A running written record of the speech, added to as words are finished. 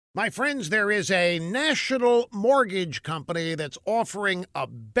My friends, there is a national mortgage company that's offering a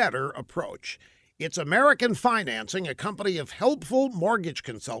better approach. It's American Financing, a company of helpful mortgage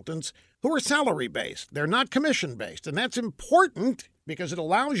consultants who are salary-based. They're not commission-based, and that's important because it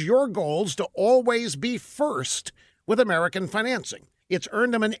allows your goals to always be first with American Financing. It's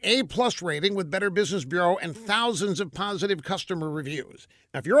earned them an A-plus rating with Better Business Bureau and thousands of positive customer reviews.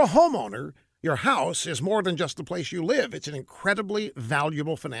 Now, if you're a homeowner, your house is more than just the place you live. It's an incredibly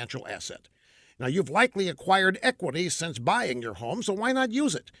valuable financial asset. Now, you've likely acquired equity since buying your home, so why not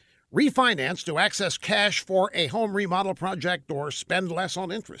use it? Refinance to access cash for a home remodel project or spend less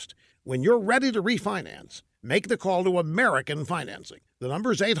on interest. When you're ready to refinance, make the call to American Financing. The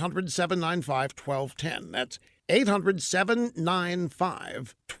number is 800-795-1210. That's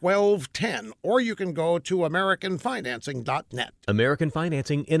 800-795-1210. Or you can go to AmericanFinancing.net. American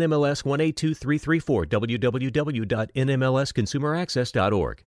Financing, NMLS 182334,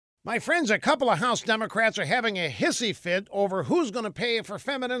 www.nmlsconsumeraccess.org. My friends, a couple of House Democrats are having a hissy fit over who's going to pay for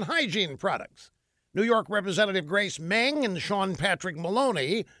feminine hygiene products. New York Representative Grace Meng and Sean Patrick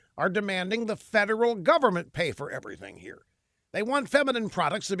Maloney are demanding the federal government pay for everything here. They want feminine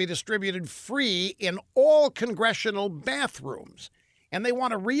products to be distributed free in all congressional bathrooms. And they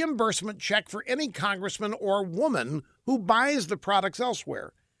want a reimbursement check for any congressman or woman who buys the products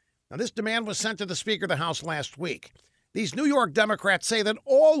elsewhere. Now, this demand was sent to the Speaker of the House last week. These New York Democrats say that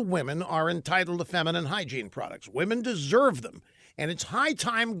all women are entitled to feminine hygiene products. Women deserve them, and it's high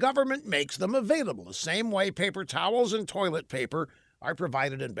time government makes them available, the same way paper towels and toilet paper are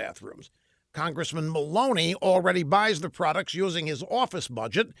provided in bathrooms. Congressman Maloney already buys the products using his office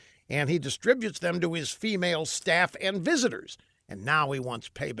budget, and he distributes them to his female staff and visitors. And now he wants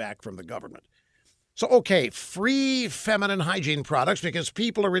payback from the government. So, okay, free feminine hygiene products because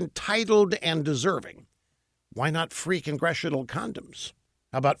people are entitled and deserving. Why not free congressional condoms?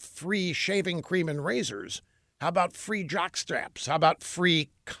 How about free shaving cream and razors? How about free jock straps? How about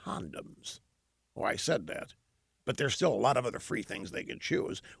free condoms? Oh, I said that. But there's still a lot of other free things they could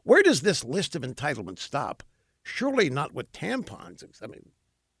choose. Where does this list of entitlements stop? Surely not with tampons. I mean,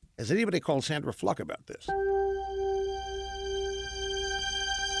 has anybody called Sandra Fluck about this?